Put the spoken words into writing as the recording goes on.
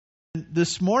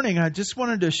This morning, I just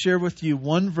wanted to share with you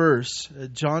one verse,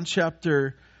 John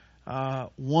chapter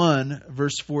 1,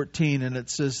 verse 14, and it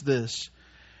says this: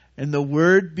 "And the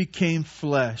Word became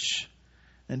flesh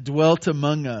and dwelt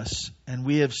among us, and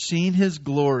we have seen His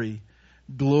glory,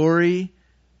 glory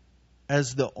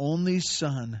as the only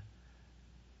Son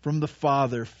from the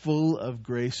Father, full of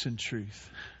grace and truth."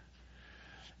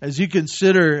 As you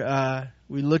consider,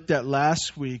 we looked at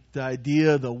last week the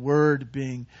idea of the Word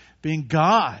being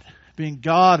God. Being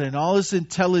God and all His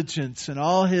intelligence and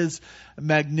all His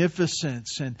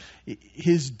magnificence and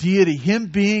His deity, Him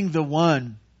being the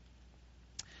one.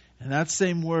 And that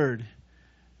same Word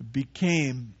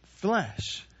became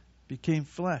flesh. Became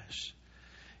flesh.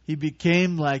 He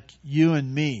became like you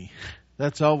and me.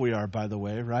 That's all we are, by the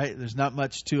way, right? There's not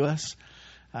much to us.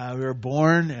 We were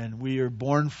born, and we are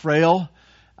born frail.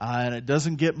 And it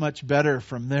doesn't get much better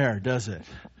from there, does it?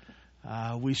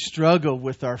 We struggle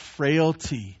with our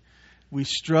frailty. We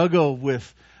struggle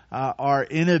with our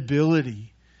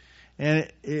inability. And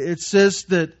it says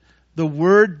that the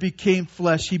Word became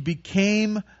flesh. He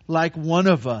became like one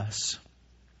of us.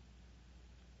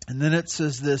 And then it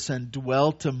says this: "and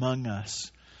dwelt among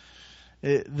us."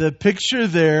 The picture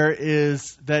there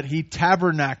is that He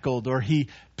tabernacled, or He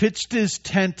pitched His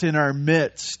tent in our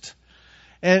midst.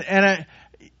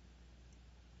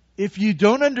 If you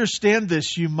don't understand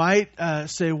this, you might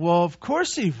say, well, of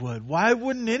course He would. Why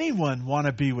wouldn't anyone want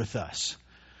to be with us?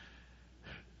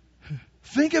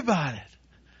 Think about it.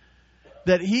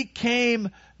 That He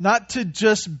came not to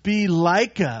just be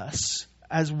like us,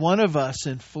 as one of us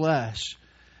in flesh,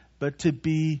 but to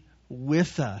be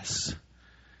with us.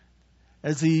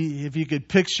 If you could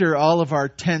picture all of our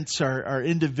tents, our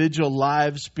individual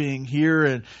lives being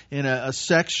here in a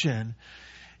section,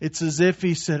 it's as if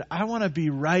He said, I want to be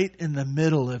right in the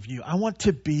middle of you. I want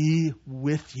to be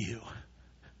with you.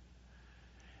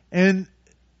 And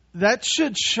that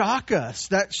should shock us.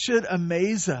 That should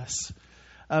amaze us.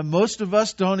 Most of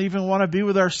us don't even want to be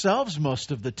with ourselves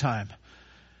most of the time.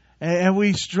 And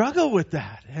we struggle with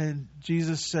that. And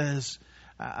Jesus says,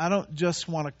 I don't just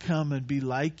want to come and be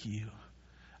like you.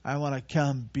 I want to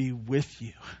come be with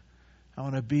you. I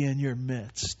want to be in your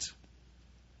midst.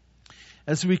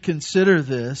 As we consider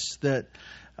this, that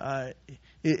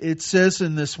it says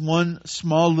in this one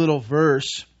small little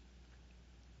verse,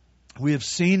 we have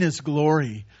seen His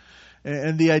glory.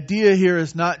 And the idea here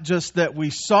is not just that we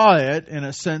saw it in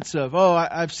a sense of,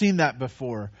 I've seen that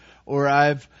before. Or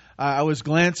I was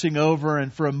glancing over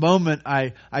and for a moment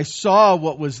I saw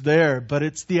what was there. But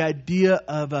it's the idea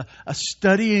of a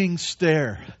studying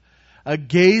stare. A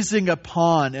gazing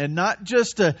upon, and not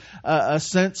just a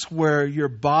sense where you're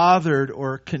bothered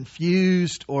or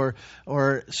confused or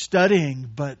studying,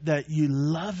 but that you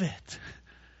love it.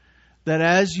 That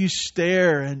as you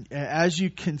stare and as you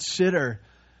consider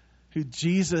who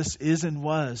Jesus is and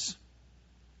was,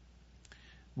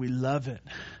 we love it.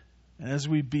 And as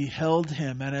we beheld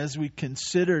Him and as we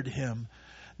considered Him,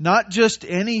 not just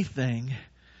anything,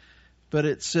 but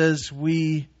it says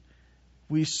we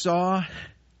saw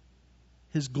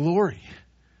His glory.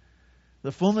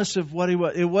 The fullness of what He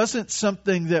was. It wasn't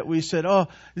something that we said,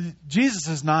 Jesus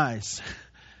is nice.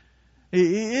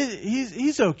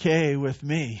 He's okay with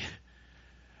me.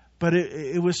 But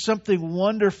it was something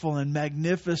wonderful and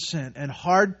magnificent and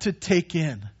hard to take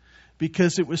in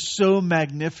because it was so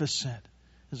magnificent,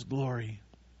 His glory.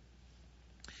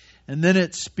 And then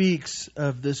it speaks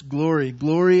of this glory.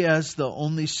 Glory as the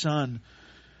only Son,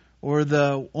 or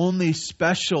the only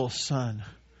special Son.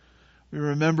 We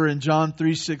remember in John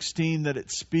 3:16 that it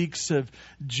speaks of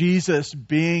Jesus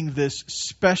being this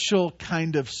special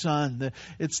kind of Son.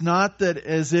 It's not that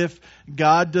as if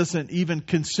God doesn't even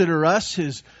consider us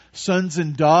His sons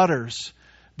and daughters,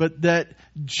 but that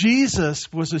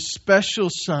Jesus was a special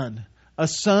Son, a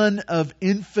Son of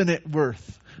infinite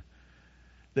worth.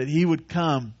 That He would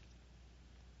come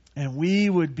and we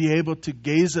would be able to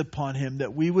gaze upon Him,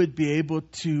 that we would be able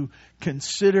to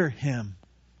consider Him.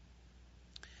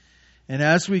 And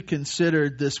as we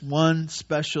considered this one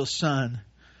special Son,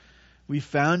 we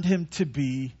found Him to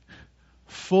be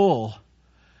full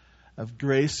of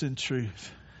grace and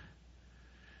truth.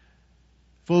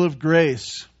 Full of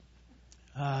grace.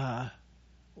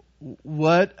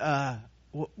 What an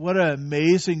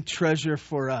amazing treasure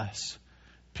for us.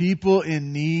 People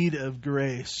in need of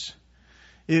grace.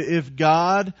 If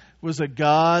God was a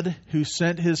God who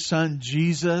sent His Son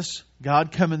Jesus,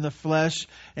 God come in the flesh,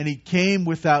 and He came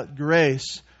without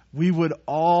grace, we would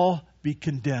all be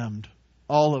condemned.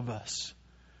 All of us.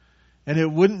 And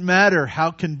it wouldn't matter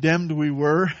how condemned we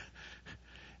were.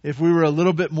 If we were a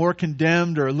little bit more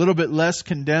condemned or a little bit less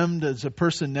condemned as a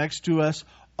person next to us,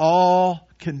 all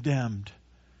condemned.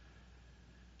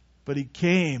 But he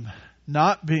came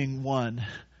not being one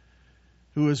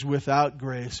who is without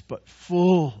grace, but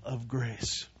full of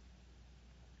grace,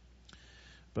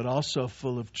 but also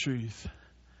full of truth.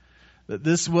 That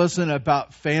this wasn't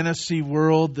about fantasy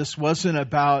world. This wasn't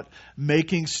about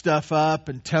making stuff up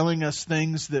and telling us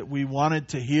things that we wanted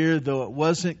to hear, though it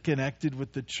wasn't connected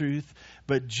with the truth.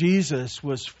 But Jesus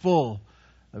was full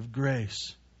of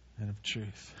grace and of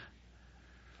truth.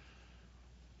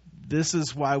 This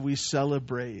is why we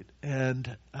celebrate.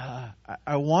 And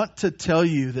I want to tell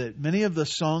you that many of the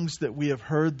songs that we have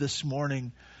heard this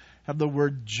morning have the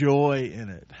word joy in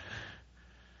it.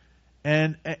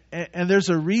 And there's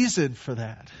a reason for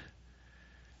that.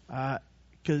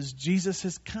 Because Jesus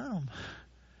has come.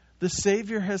 The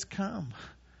Savior has come.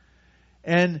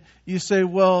 And you say,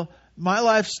 well, my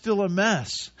life's still a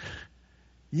mess.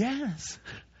 Yes,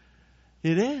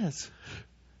 it is.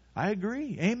 I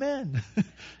agree. Amen.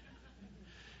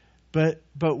 But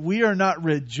we are not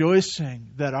rejoicing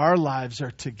that our lives are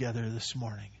together this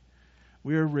morning.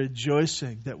 We are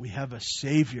rejoicing that we have a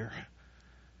Savior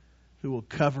who will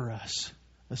cover us.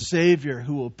 A Savior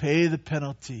who will pay the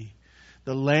penalty.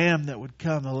 The Lamb that would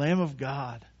come, the Lamb of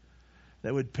God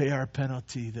that would pay our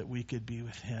penalty that we could be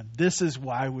with Him. This is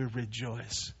why we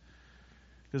rejoice.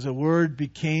 Because the Word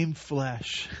became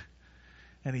flesh.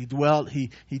 And He dwelt, He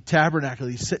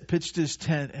tabernacled, He pitched His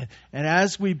tent. And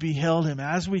as we beheld Him,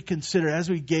 as we considered, as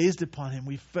we gazed upon Him,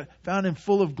 we found Him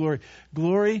full of glory.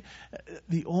 Glory,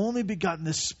 the only begotten,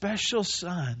 the special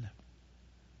Son.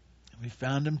 We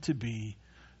found Him to be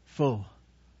full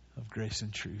of grace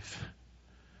and truth.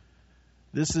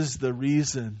 This is the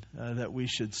reason that we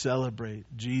should celebrate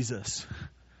Jesus,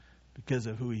 because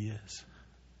of who He is.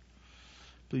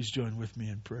 Please join with me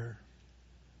in prayer.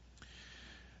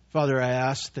 Father, I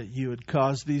ask that You would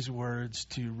cause these words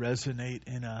to resonate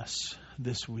in us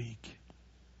this week.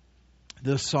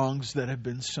 The songs that have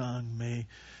been sung, may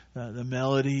the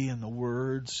melody and the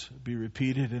words be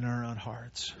repeated in our own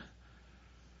hearts.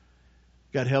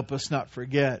 God, help us not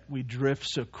forget. We drift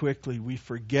so quickly. We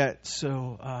forget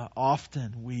so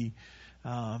often. We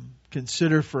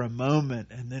consider for a moment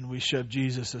and then we shove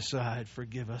Jesus aside.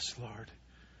 Forgive us, Lord.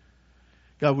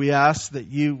 God, we ask that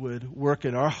You would work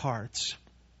in our hearts,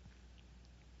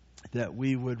 that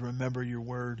we would remember Your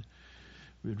word,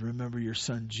 we would remember Your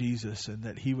Son Jesus, and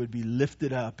that He would be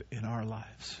lifted up in our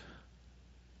lives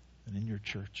and in Your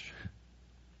church.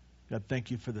 God,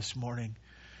 thank You for this morning.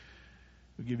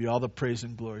 We give You all the praise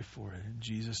and glory for it. In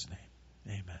Jesus'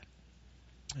 name,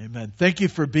 amen. Amen. Thank you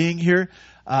for being here.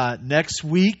 Next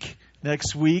week,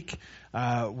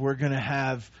 we're going to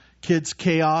have Kids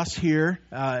Chaos here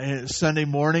Sunday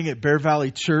morning at Bear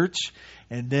Valley Church.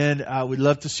 And then we'd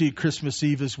love to see you Christmas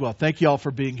Eve as well. Thank you all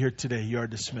for being here today. You are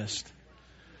dismissed.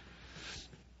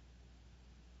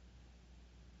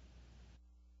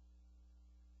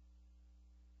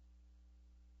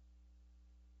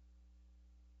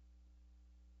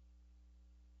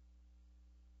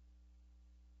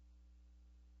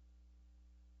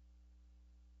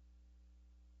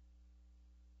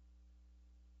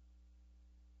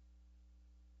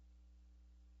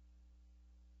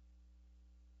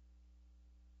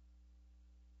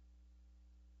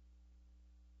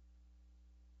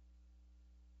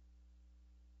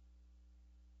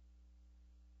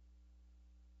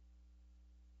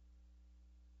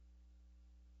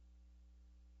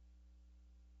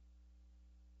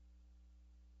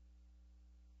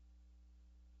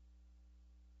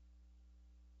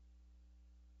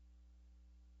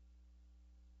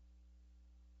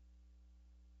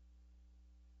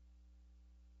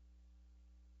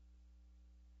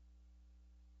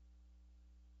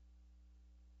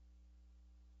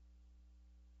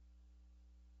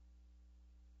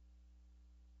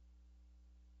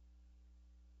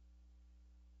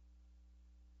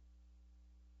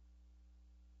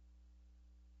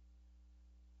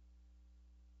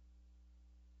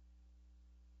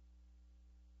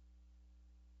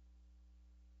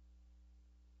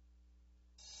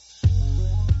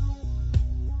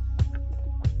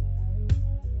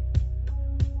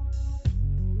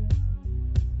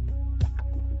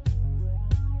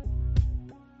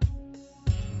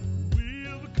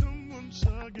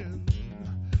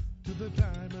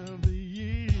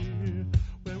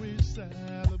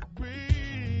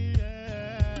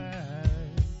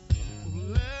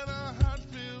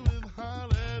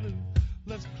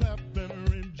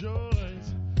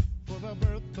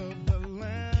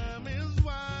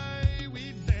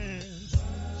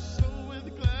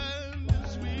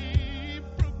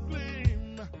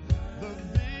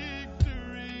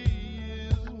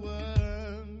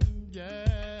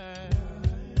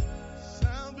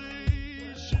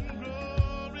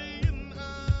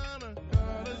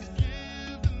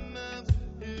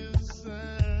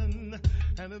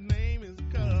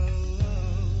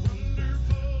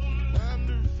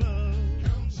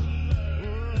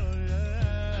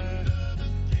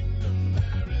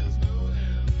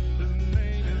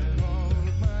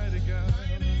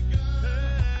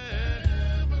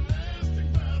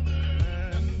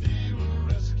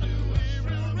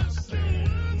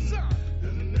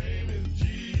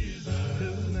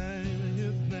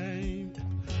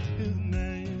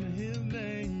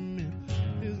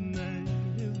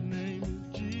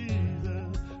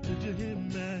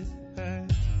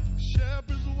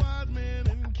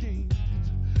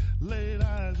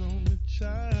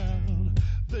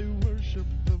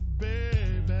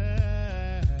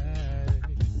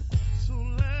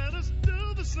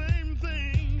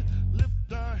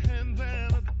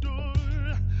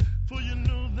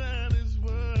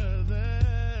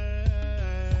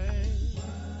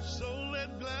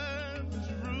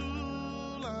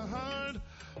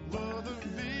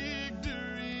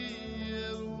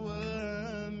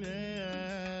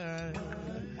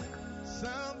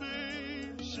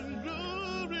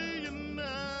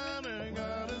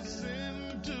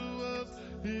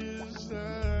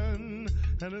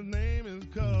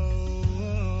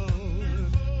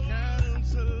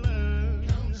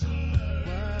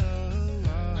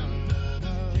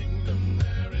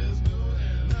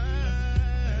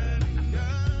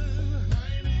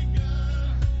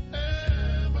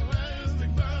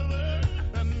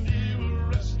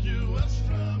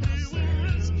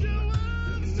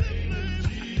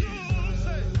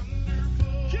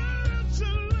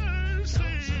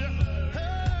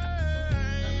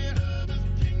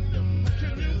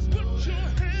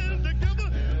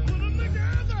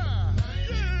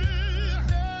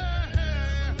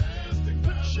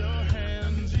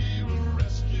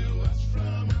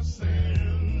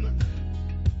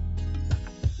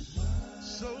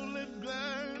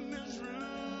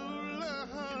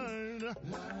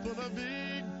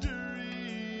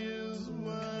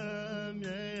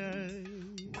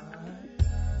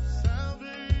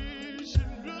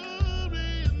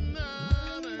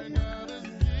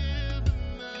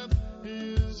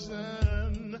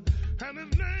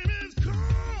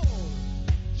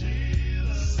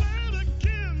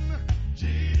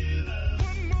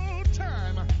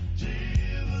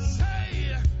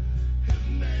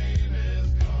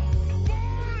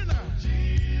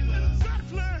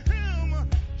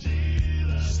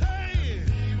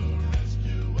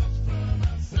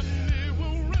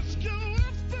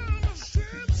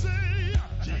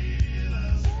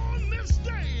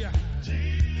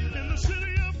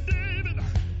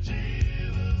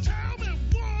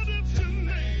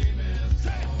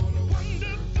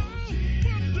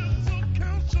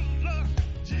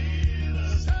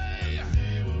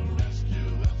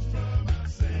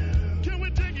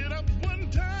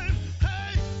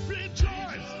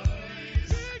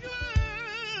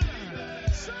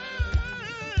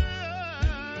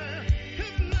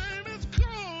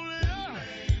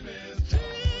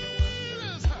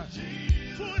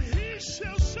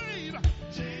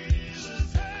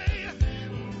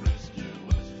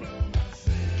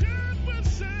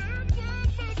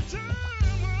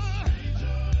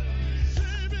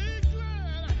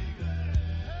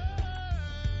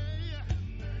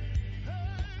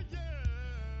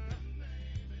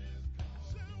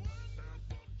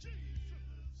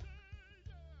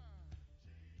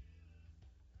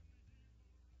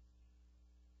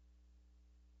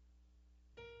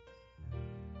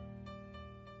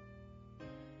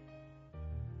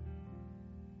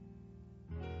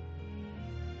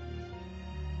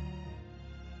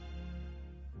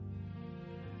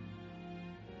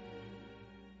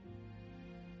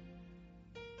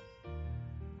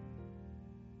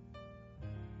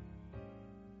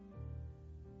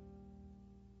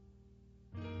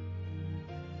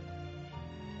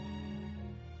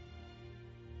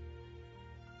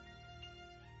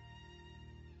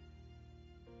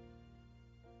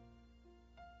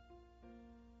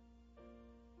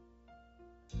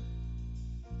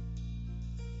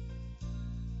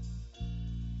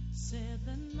 Said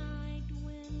the night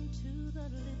wind to the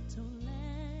little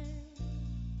land,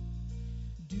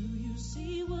 do you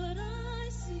see what I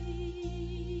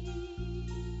see?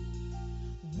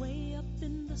 Way up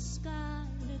in the sky,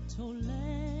 little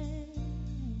land,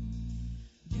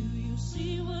 do you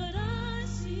see what I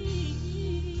see?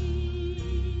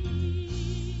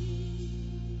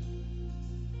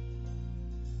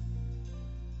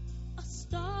 A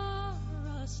star,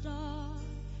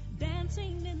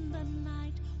 dancing in the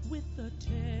night with a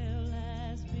tail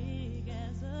as big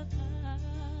as a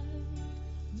kite,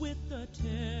 with a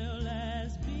tail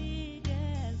as big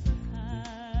as a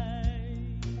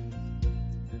kite.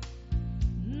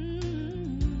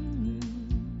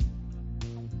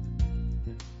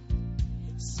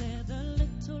 Said the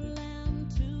little lamb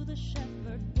to the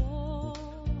shepherd boy,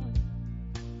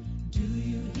 do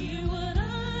you hear what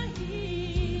I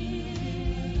hear?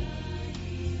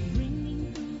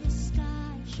 Ringing through the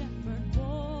sky, shepherd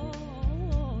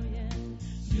boy, yeah.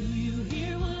 Do you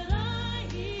hear what I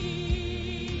hear?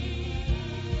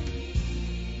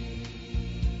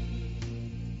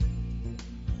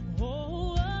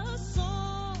 Oh, a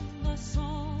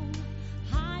song,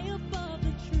 high above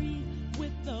the tree,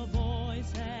 with a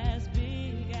voice as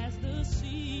big as the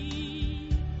sea,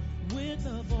 with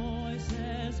a voice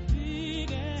as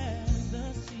big as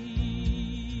the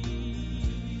sea.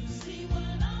 See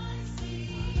what I see?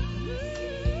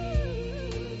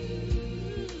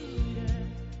 Yeah.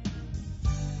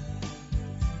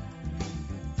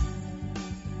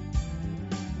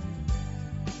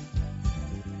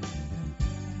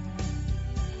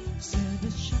 Said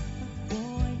the shepherd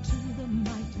boy to the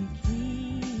mighty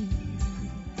king,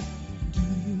 do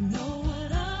you know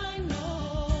what I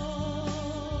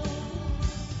know?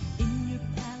 In your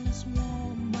palace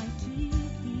warm, mighty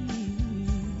king,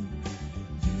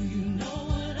 do you know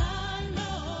what I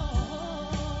know?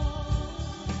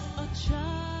 A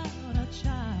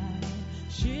child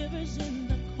shivers in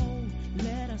the cold.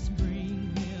 Let us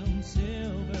bring him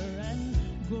silver and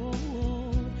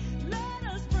gold. Let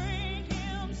us bring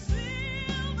him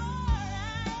silver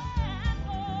and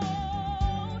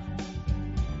gold.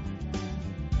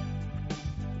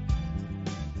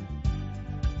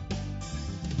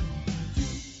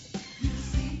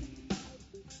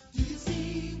 Do you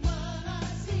see what I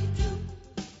see? Do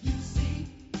you see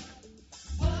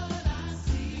what I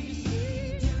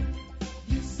see? Do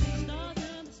you see stars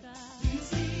in the sky? Do you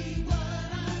see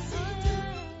what I see? Do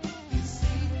you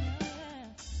see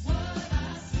what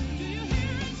I see? Do you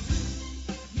hear it?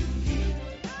 You hear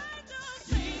it? I don't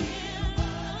see it.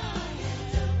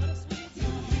 What a sweet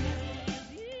song it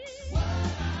is. What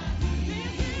I hear. Do you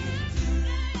hear it?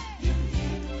 You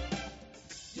hear it?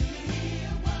 Do you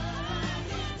hear what I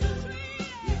hear? Do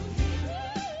you hear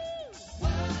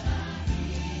what I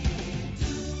hear?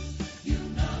 Do you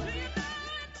know? Do you know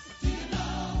it? Do you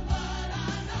know what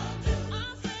I know? Do I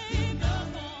sing the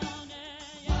song?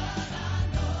 What I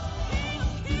know?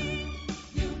 King,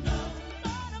 you know.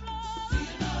 Lord of Lords, do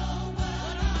you know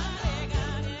what I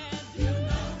got? Yes, you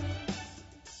know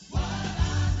what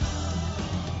I know.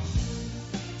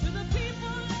 To the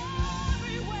people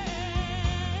everywhere,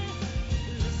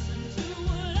 listen to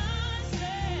what I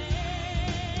say.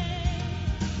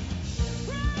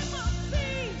 Pray for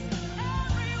peace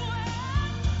everywhere.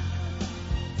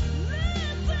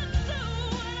 Listen to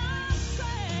what I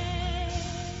say.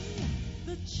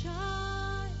 The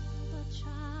child,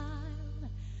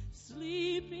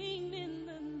 sleeping in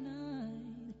the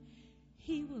night,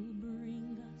 he will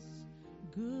bring us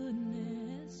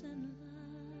goodness and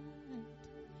light.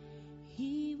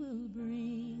 He will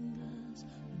bring us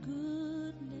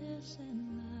goodness and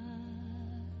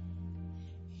light.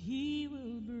 He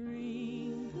will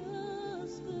bring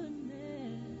us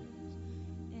goodness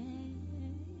and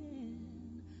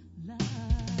light.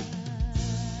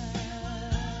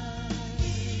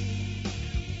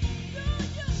 Do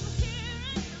you hear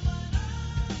it? What I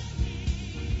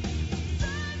hear.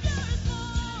 Savior is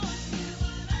born.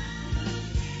 What I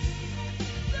hear.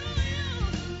 Do you?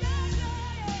 Yeah,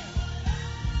 yeah, yeah.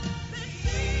 This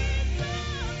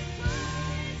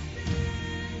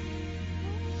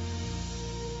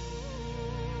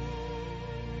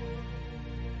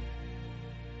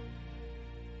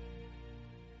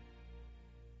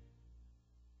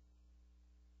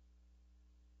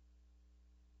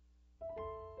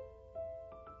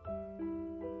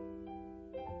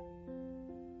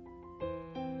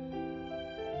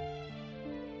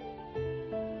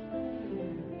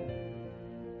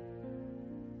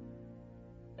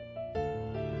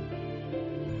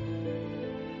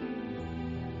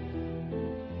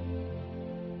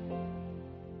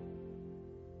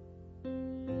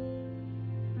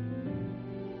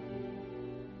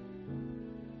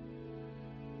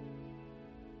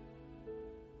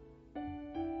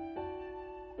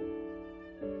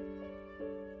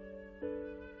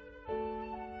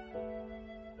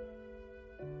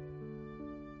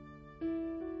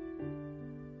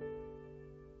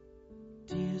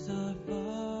Tears are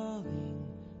falling,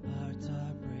 hearts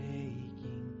are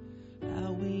breaking.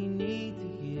 How we need to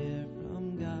hear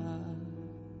from God.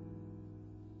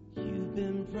 You've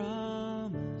been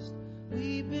promised,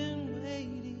 we've been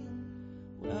waiting.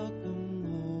 Welcome,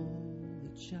 Holy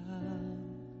Child.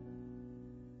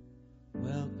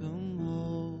 Welcome,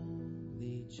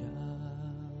 Holy Child.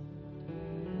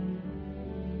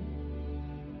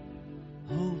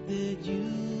 Hope that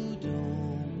you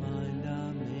don't mind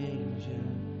our manger.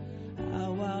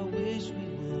 How I wish we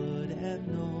would have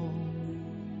known.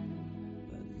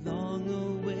 But long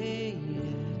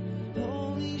awaited,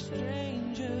 holy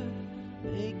stranger,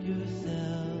 make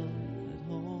yourself at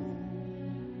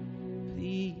home.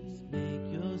 Please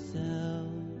make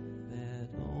yourself at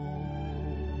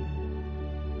home.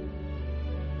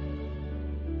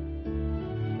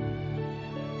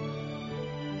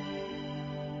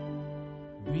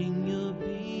 Bring your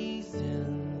peace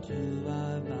into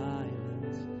our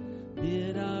violence.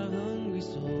 Bid our hungry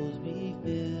souls be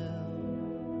filled.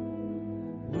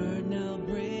 Word now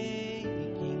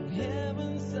breaking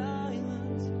heaven's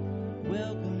silence.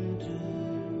 Welcome to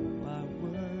our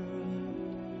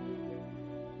world.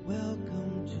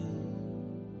 Welcome to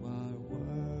our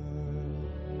world.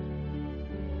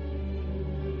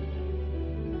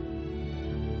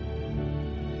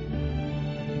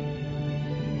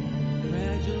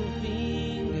 Fragile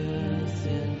fingers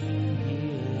sent to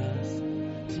heal us.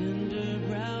 Tender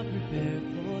brow prepared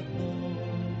for thorn.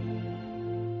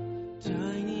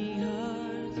 Tiny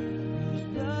hearts whose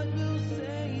blood will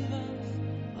save us.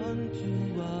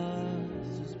 Unto us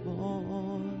is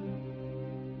born.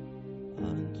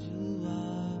 Unto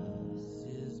us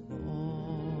is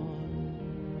born.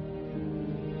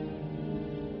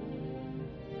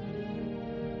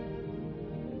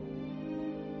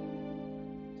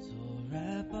 So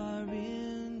wrap our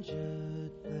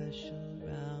injured flesh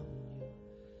around you.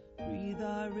 Breathe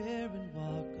our air and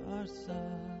walk our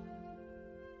side.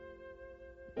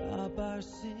 Rob our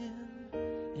sin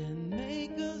and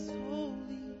make us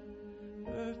holy.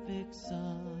 Perfect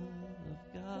Son of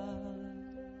God.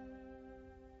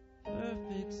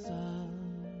 Perfect Son